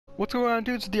What's going on,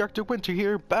 dudes? The Arctic Winter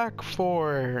here, back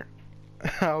for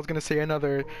I was gonna say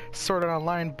another Sword Art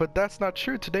Online, but that's not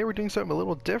true. Today we're doing something a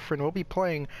little different. We'll be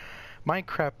playing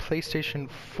Minecraft PlayStation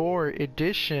 4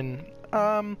 Edition.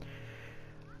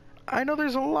 I know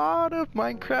there's a lot of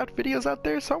Minecraft videos out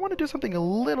there, so I want to do something a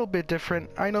little bit different.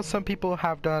 I know some people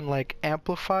have done like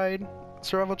amplified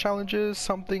survival challenges,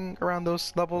 something around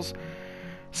those levels.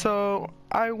 So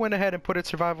I went ahead and put it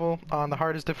survival on the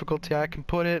hardest difficulty I can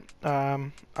put it.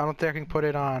 I don't think I can put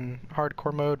it on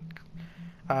hardcore mode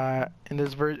in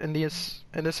this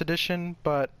edition,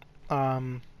 but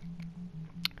so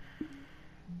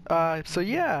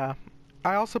yeah.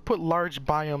 I also put large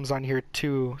biomes on here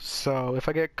too, so if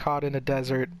I get caught in a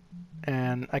desert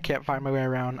and I can't find my way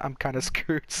around, I'm kind of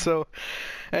screwed. So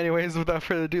anyways, without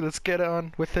further ado, let's get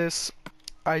on with this.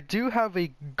 I do have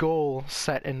a goal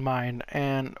set in mind,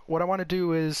 and what I want to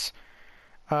do is,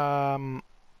 what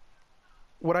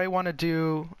I want to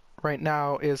do right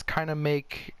now is kind of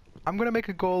I'm going to make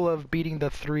a goal of beating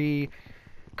the 3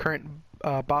 current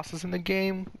bosses in the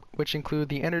game, which include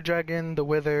the Ender Dragon, the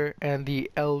Wither, and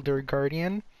the Elder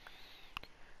Guardian.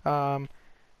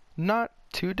 Not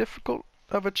too difficult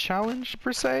of a challenge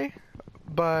per se,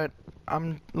 but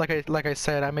I'm like I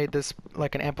said, I made this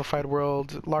like an amplified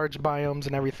world, large biomes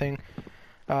and everything.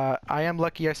 I am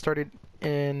lucky I started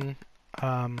in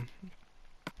the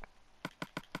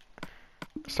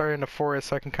forest,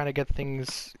 so I can kind of get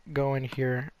things going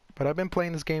here. But I've been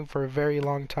playing this game for a very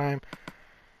long time.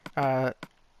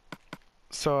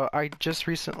 So I just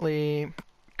recently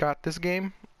got this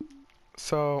game,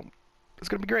 so it's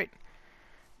gonna be great.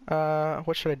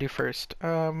 What should I do first?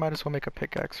 Might as well make a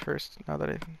pickaxe first, now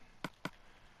that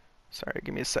Sorry,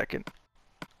 give me a second.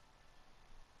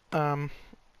 Now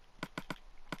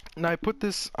I put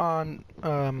this on,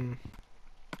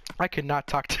 I cannot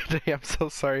talk today, I'm so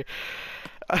sorry.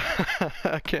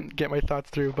 I can't get my thoughts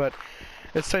through, but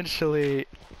essentially,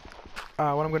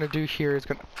 what I'm gonna do here is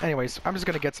anyways, I'm just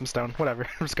gonna get some stone, whatever,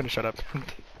 I'm just gonna shut up.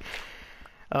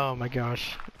 Oh my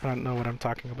gosh, I don't know what I'm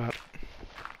talking about.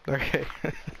 Okay,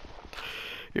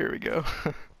 here we go.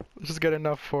 Let's just get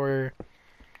enough for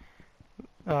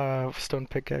stone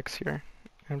pickaxe here.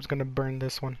 I'm just gonna burn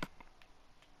this one.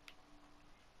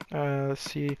 Let's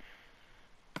see.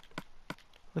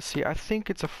 I think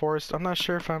it's a forest. I'm not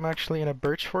sure if I'm actually in a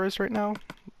birch forest right now.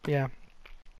 Yeah.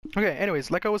 Okay, anyways,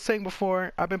 like I was saying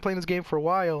before, I've been playing this game for a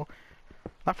while.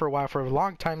 Not for a while, for a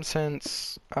long time,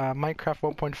 since Minecraft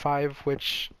 1.5,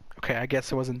 which, okay, I guess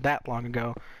it wasn't that long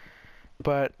ago.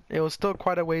 But it was still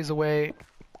quite a ways away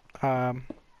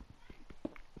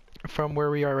from where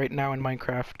we are right now in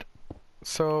Minecraft.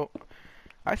 So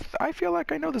I feel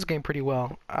like I know this game pretty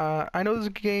well. I know this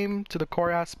game to the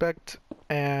core aspect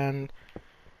and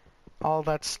all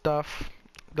that stuff,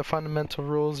 the fundamental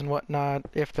rules and whatnot,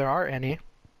 if there are any,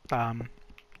 to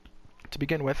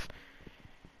begin with.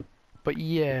 But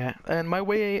yeah, and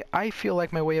I feel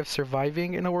like my way of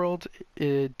surviving in a world,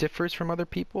 it differs from other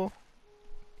people.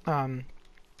 I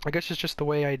guess it's just the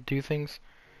way I do things.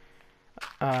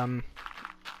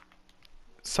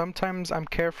 Sometimes I'm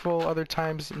careful, other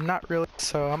times not really,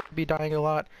 so I'm gonna be dying a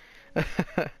lot.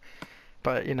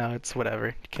 But you know, it's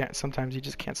whatever. Sometimes you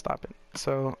just can't stop it.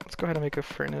 So let's go ahead and make a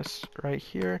furnace right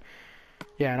here.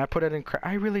 Yeah, and I put it in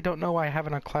I really don't know why I have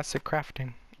it on classic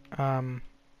crafting.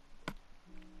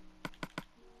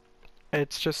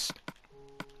 It's just,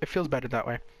 it feels better that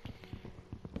way.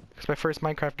 Because my first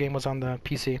Minecraft game was on the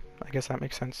PC. I guess that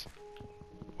makes sense.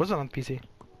 Was it on the PC?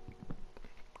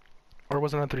 Or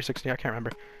was it on 360? I can't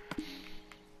remember.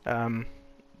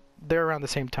 They're around the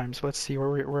same time, so let's see,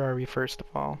 where are we first of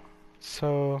all?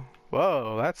 So,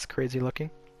 whoa, that's crazy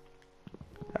looking.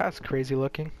 That's crazy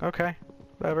looking. Okay,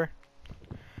 whatever.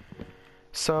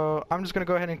 So, I'm just gonna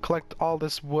go ahead and collect all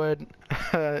this wood.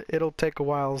 It'll take a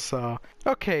while, so.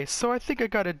 Okay, so I think I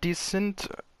got a decent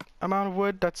amount of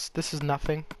wood. This is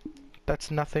nothing. That's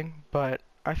nothing, but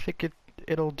I think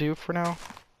it'll do for now.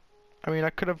 I mean, I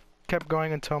could have kept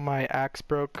going until my axe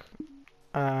broke.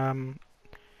 But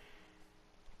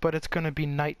it's gonna be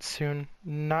night soon.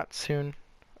 Not soon.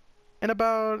 In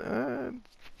about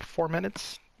 4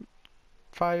 minutes.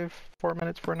 4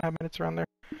 minutes, 4.5 minutes, around there.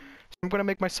 So I'm gonna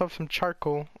make myself some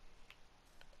charcoal.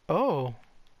 Oh,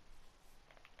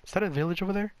 is that a village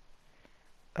over there?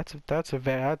 That's a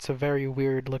very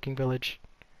weird looking village.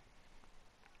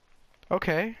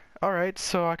 Okay, all right.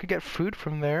 So I could get food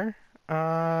from there.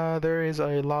 There is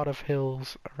a lot of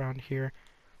hills around here.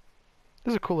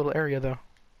 This is a cool little area, though.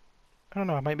 I don't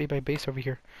know. It might be my base over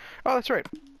here. Oh, that's right.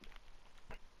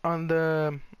 On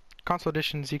the console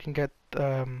editions, you can get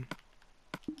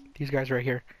these guys right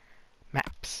here,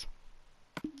 maps.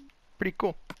 Pretty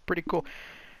cool. Pretty cool.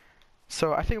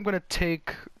 So I think I'm gonna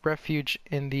take refuge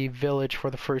in the village for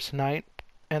the first night,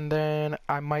 and then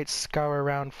I might scour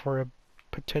around for a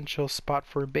potential spot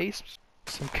for a base.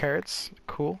 Some carrots.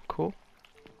 Cool, cool.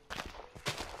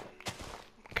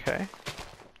 Okay.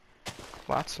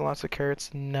 Lots and lots of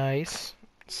carrots. Nice.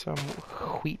 Some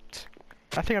wheat.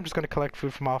 I think I'm just gonna collect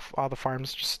food from all the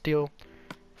farms. Just steal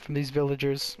from these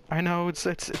villagers. I know it's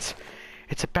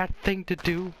a bad thing to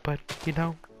do, but you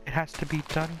know, it has to be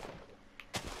done.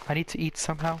 I need to eat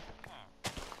somehow.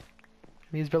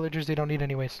 These villagers, they don't eat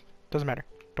anyways. Doesn't matter.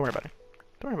 Don't worry about it.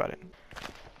 Don't worry about it.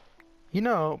 You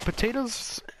know,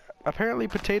 potatoes, apparently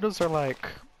potatoes are like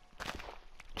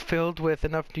filled with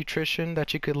enough nutrition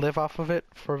that you could live off of it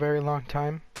for a very long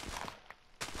time.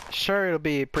 Sure, it'll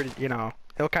be pretty, you know,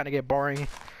 it'll kind of get boring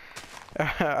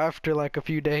after like a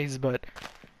few days, but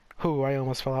whew, I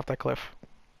almost fell off that cliff.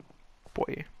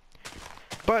 Boy.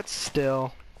 But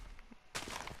still,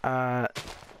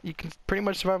 you can pretty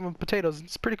much survive on potatoes.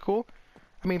 It's pretty cool.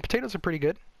 I mean, potatoes are pretty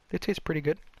good. They taste pretty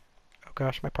good. Oh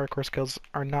gosh, my parkour skills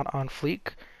are not on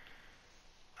fleek.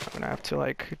 I'm gonna have to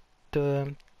like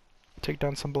take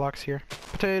down some blocks here.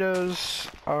 Potatoes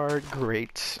are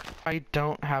great. I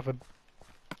don't have a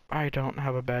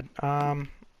bed.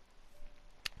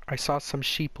 I saw some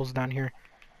sheeples down here.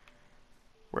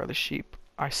 Where are the sheep?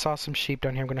 I saw some sheep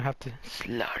down here. I'm gonna have to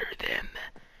slaughter them.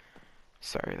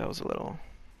 Sorry, that was a little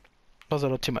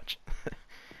too much.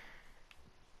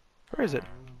 Where is it?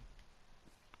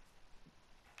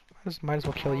 Might as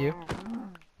well kill you.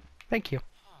 Thank you.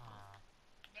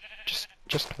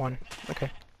 Just one.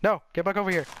 Okay. No, get back over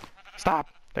here. Stop.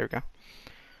 There we go.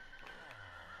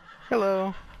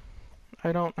 Hello.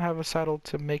 I don't have a saddle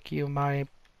to make you my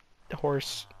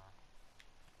horse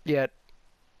yet.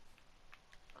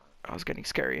 I was getting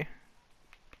scary.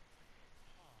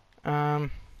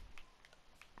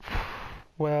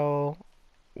 Well,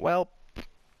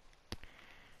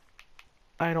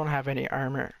 I don't have any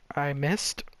armor. I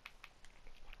missed.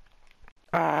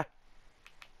 There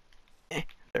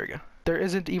we go. There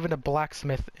isn't even a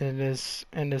blacksmith in this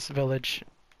village,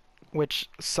 which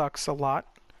sucks a lot.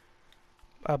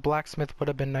 A blacksmith would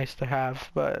have been nice to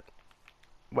have, but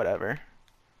whatever.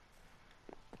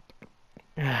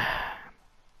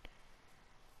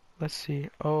 Let's see.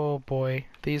 Oh boy,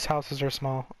 these houses are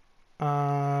small.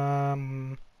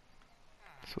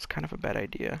 This was kind of a bad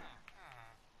idea.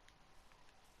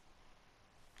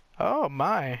 Oh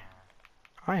my.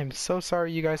 I am so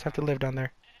sorry you guys have to live down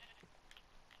there.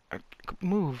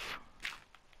 Move.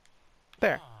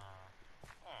 There.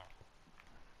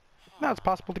 Now it's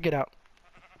possible to get out.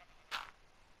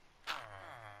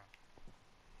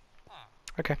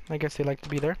 Okay, I guess they like to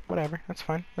be there. Whatever, that's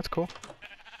fine. That's cool.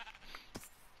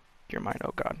 You're mine,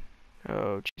 oh god.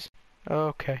 Oh jeez.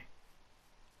 Okay.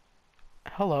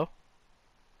 Hello.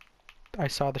 I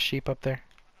saw the sheep up there.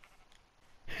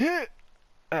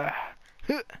 Oh,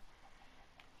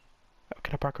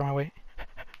 can I park on my way?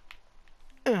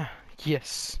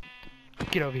 Yes.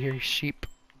 Get over here, you sheep.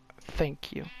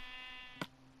 Thank you.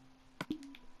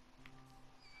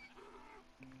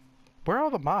 Where are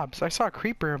all the mobs? I saw a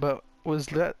creeper, but was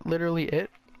that literally it?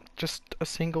 Just a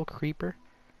single creeper?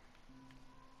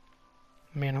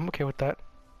 Man, I'm okay with that.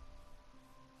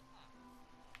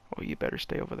 Oh, you better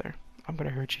stay over there. I'm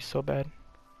gonna hurt you so bad.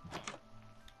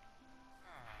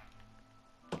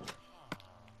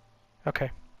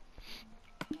 Okay.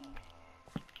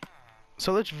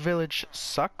 So this village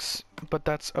sucks, but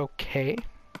that's okay.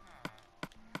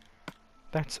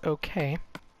 That's okay.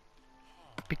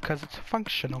 Because it's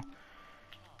functional.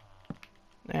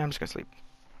 And I'm just gonna sleep.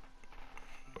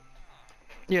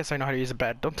 Yes, I know how to use a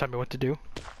bed. Don't tell me what to do.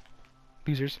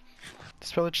 Losers.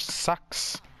 This village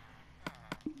sucks.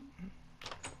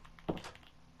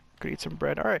 Could eat some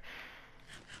bread. Alright.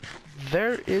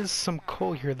 There is some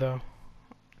coal here, though.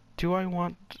 Do I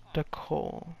want the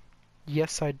coal?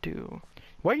 Yes, I do.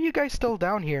 Why are you guys still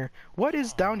down here? What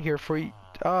is down here for you?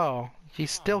 Oh, you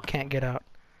still can't get out.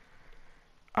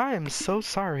 I am so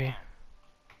sorry.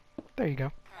 There you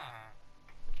go.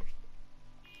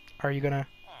 Are you gonna...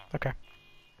 Okay.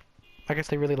 I guess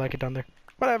they really like it down there.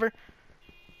 Whatever.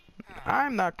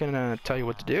 I'm not gonna tell you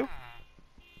what to do.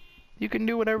 You can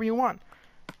do whatever you want.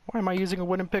 Why am I using a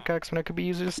wooden pickaxe when I could be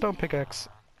using a stone pickaxe?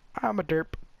 I'm a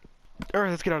derp.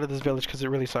 Alright, let's get out of this village because it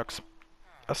really sucks.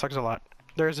 That sucks a lot.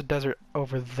 There's a desert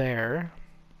over there,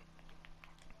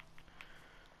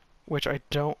 which I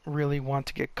don't really want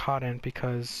to get caught in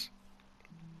because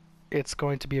it's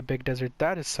going to be a big desert.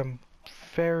 That is some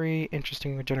very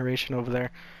interesting regeneration over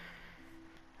there.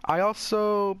 I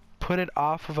also put it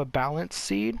off of a balance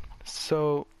seed,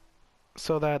 so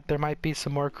so that there might be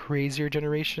some more crazier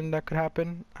generation that could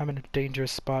happen. I'm in a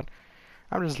dangerous spot.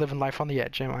 I'm just living life on the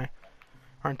edge, am I?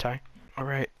 Aren't I?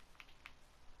 Alright.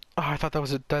 Oh, I thought that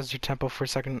was a desert temple for a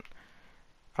second.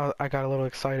 I got a little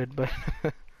excited, but...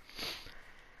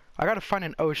 I gotta find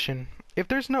an ocean. If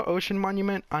there's no ocean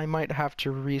monument, I might have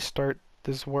to restart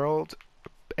this world.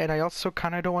 And I also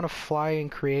kind of don't want to fly in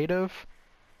creative.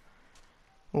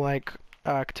 Like,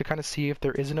 to kind of see if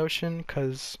there is an ocean,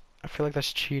 because I feel like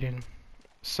that's cheating.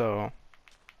 So,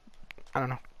 I don't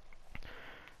know.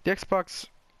 The Xbox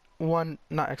One,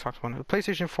 not Xbox One, the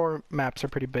PlayStation 4 maps are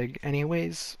pretty big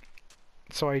anyways.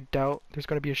 So I doubt there's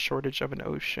going to be a shortage of an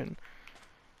ocean.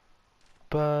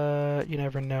 But you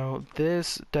never know.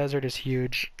 This desert is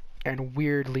huge and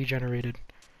weirdly generated.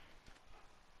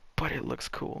 But it looks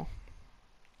cool.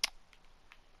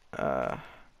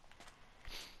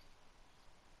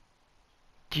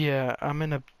 Yeah, I'm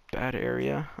in a bad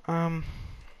area.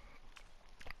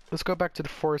 Let's go back to the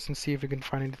forest and see if we can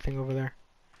find anything over there.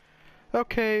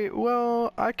 Okay,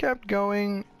 well, I kept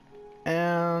going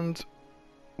and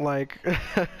like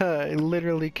I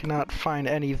literally cannot find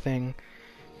anything.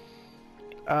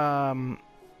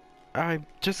 I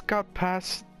just got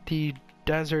past the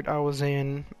desert I was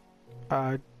in.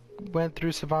 Went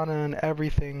through savanna and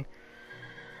everything.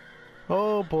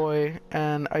 Oh boy,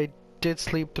 and I did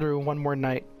sleep through one more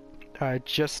night.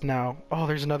 Just now. Oh,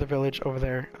 there's another village over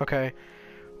there. Okay.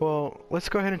 Well, let's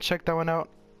go ahead and check that one out.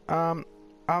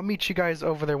 I'll meet you guys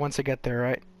over there once I get there,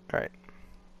 right? Alright.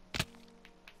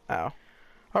 Ow.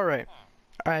 Alright.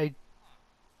 I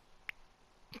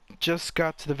just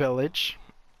got to the village.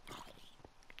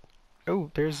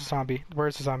 Oh, there's a zombie.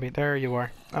 Where's the zombie? There you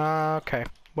are. Okay.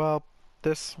 Well,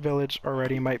 this village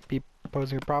already might be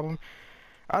posing a problem.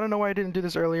 I don't know why I didn't do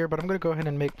this earlier, but I'm gonna go ahead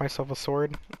and make myself a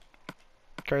sword.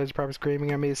 Guys are probably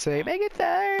screaming at me to say, make it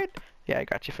third! Yeah, I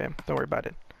got you, fam. Don't worry about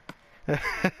it.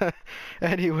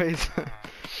 Anyways.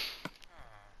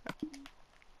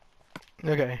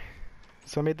 Okay.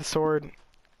 So I made the sword.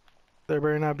 There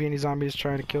better not be any zombies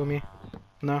trying to kill me.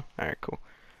 No? Alright, cool.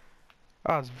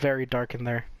 Oh, it's very dark in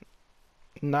there.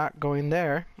 Not going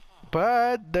there.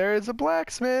 But there's a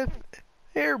blacksmith!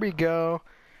 Here we go.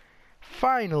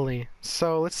 Finally.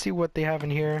 So let's see what they have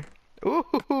in here.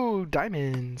 Ooh,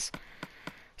 diamonds.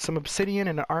 Some obsidian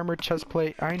and an armored chest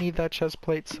plate. I need that chest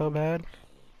plate so bad.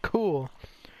 Cool.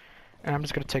 And I'm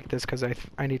just gonna take this because I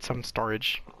need some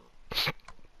storage.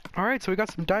 Alright, so we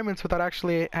got some diamonds without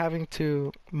actually having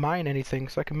to mine anything.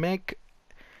 So I can make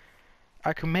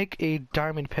a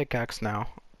diamond pickaxe now,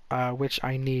 which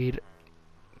I need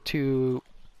to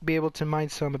be able to mine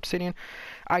some obsidian.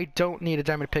 I don't need a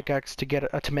diamond pickaxe to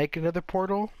get to make another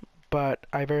portal, but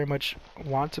I very much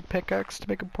want a pickaxe to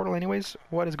make a portal anyways.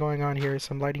 What is going on here?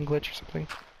 Some lighting glitch or something?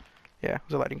 Yeah, it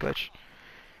was a lighting glitch.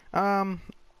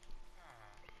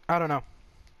 I don't know.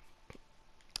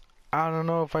 I don't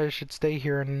know if I should stay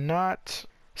here or not.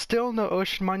 Still no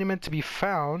ocean monument to be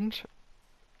found.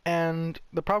 And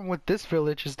the problem with this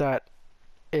village is that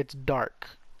it's dark.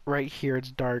 Right here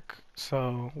it's dark.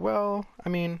 So, well, I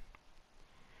mean...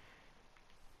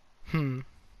 I'm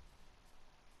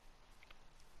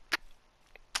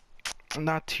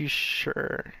not too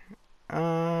sure.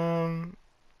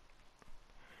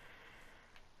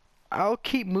 I'll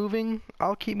keep moving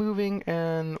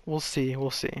and we'll see.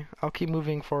 I'll keep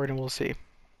moving forward and we'll see.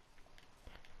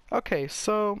 Okay,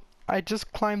 so I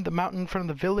just climbed the mountain in front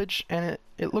of the village and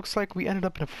it looks like we ended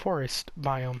up in a forest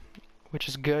biome, which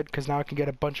is good because now I can get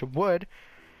a bunch of wood.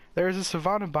 There's a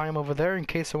savanna biome over there in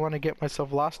case I want to get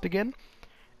myself lost again.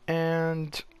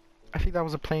 And I think that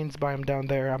was a plains biome down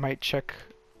there. I might check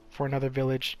for another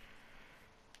village.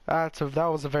 That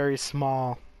was a very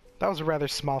small... That was a rather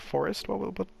small forest.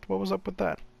 What was up with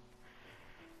that?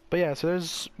 But yeah, so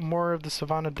there's more of the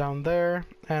savanna down there,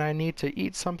 and I need to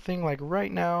eat something like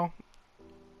right now.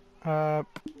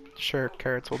 Sure,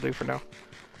 carrots will do for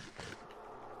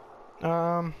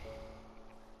now.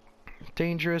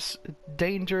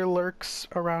 Danger lurks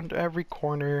around every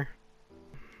corner.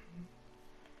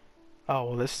 Oh,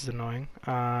 well, this is annoying.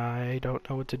 I don't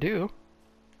know what to do.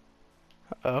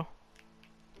 Uh-oh.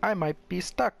 I might be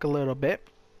stuck a little bit.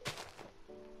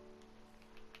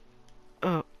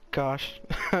 Oh gosh.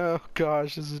 Oh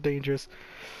gosh, this is dangerous.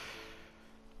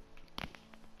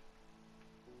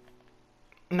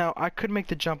 Now, I could make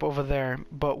the jump over there,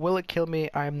 but will it kill me?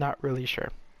 I'm not really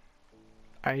sure.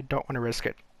 I don't want to risk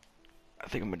it. I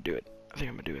think I'm gonna do it.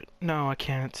 No, I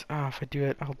can't. Oh, if I do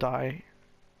it, I'll die.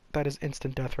 That is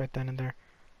instant death right then and there.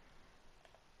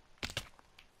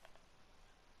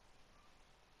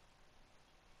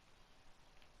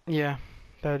 Yeah,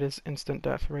 that is instant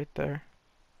death right there.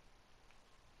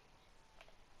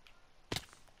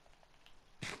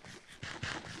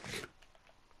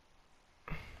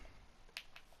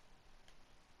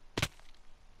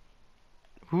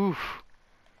 Oof.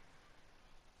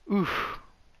 Oof.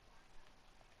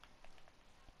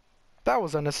 That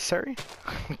was unnecessary.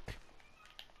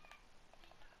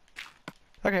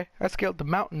 Okay, I scaled the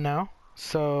mountain now.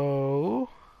 So...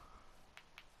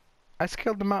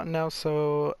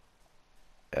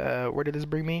 where did this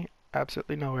bring me?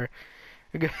 Absolutely nowhere.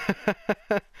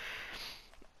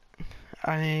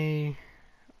 I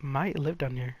might live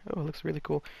down here. Oh, it looks really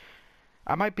cool.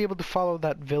 I might be able to follow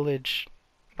that village,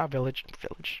 not village,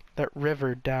 that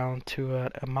river down to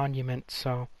a monument,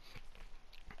 so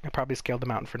I probably scaled the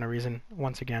mountain for no reason,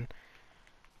 once again.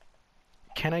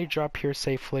 Can I drop here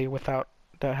safely without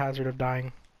the hazard of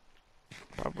dying?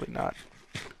 Probably not.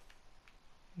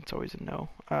 It's always a no.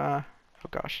 Oh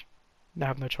gosh. I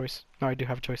have no choice. No, I do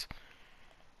have a choice.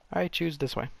 I choose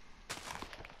this way.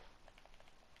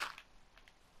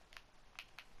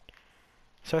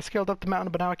 So I scaled up the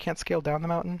mountain, but now I can't scale down the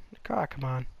mountain? Ah, come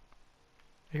on.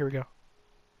 Here we go.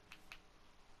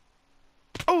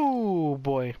 Oh,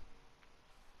 boy.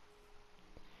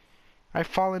 I've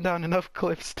fallen down enough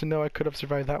cliffs to know I could have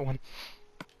survived that one.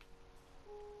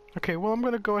 Okay, well, I'm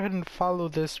gonna go ahead and follow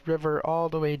this river all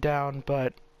the way down,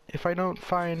 but if I don't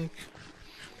find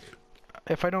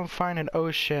an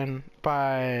ocean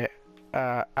by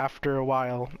after a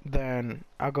while, then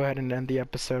I'll go ahead and end the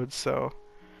episode, so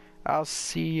I'll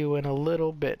see you in a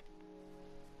little bit.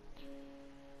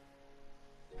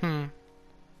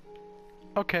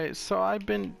 Okay, so I've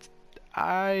been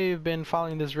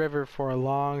following this river for a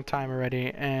long time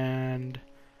already, and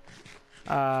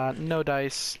no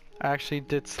dice. I actually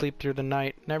did sleep through the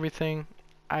night and everything.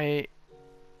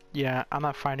 Yeah, I'm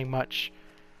not finding much.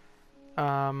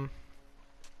 Oh,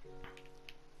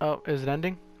 is it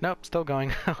ending? Nope, still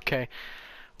going. Okay.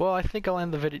 Well, I think I'll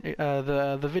end the video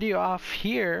the video off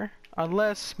here,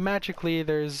 unless magically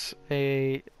there's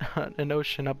a an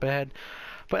ocean up ahead.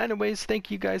 But anyways,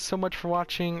 thank you guys so much for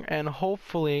watching, and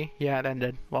hopefully, yeah, it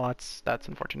ended. Well, that's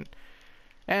unfortunate.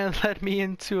 And led me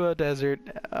into a desert.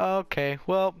 Okay,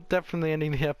 well, definitely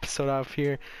ending the episode off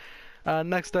here.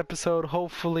 Next episode,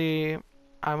 hopefully,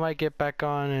 I might get back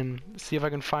on and see if I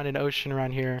can find an ocean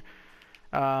around here.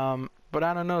 But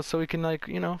I don't know, so we can, like,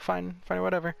 you know, find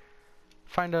whatever.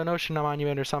 Find an ocean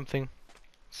monument or something.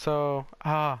 So,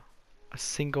 a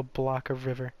single block of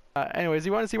river. Anyways,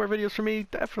 you want to see more videos from me?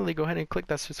 Definitely go ahead and click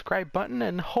that subscribe button,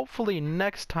 and hopefully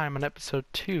next time on episode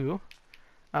 2,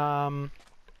 I'll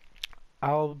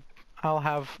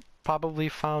have probably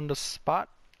found a spot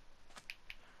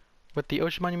with the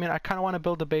ocean monument. I kind of want to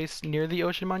build a base near the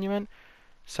ocean monument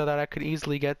so that I could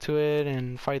easily get to it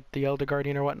and fight the Elder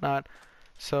Guardian or whatnot.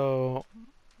 So,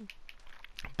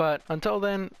 but until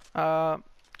then,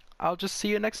 I'll just see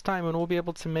you next time and we'll be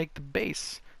able to make the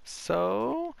base.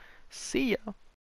 So, see ya.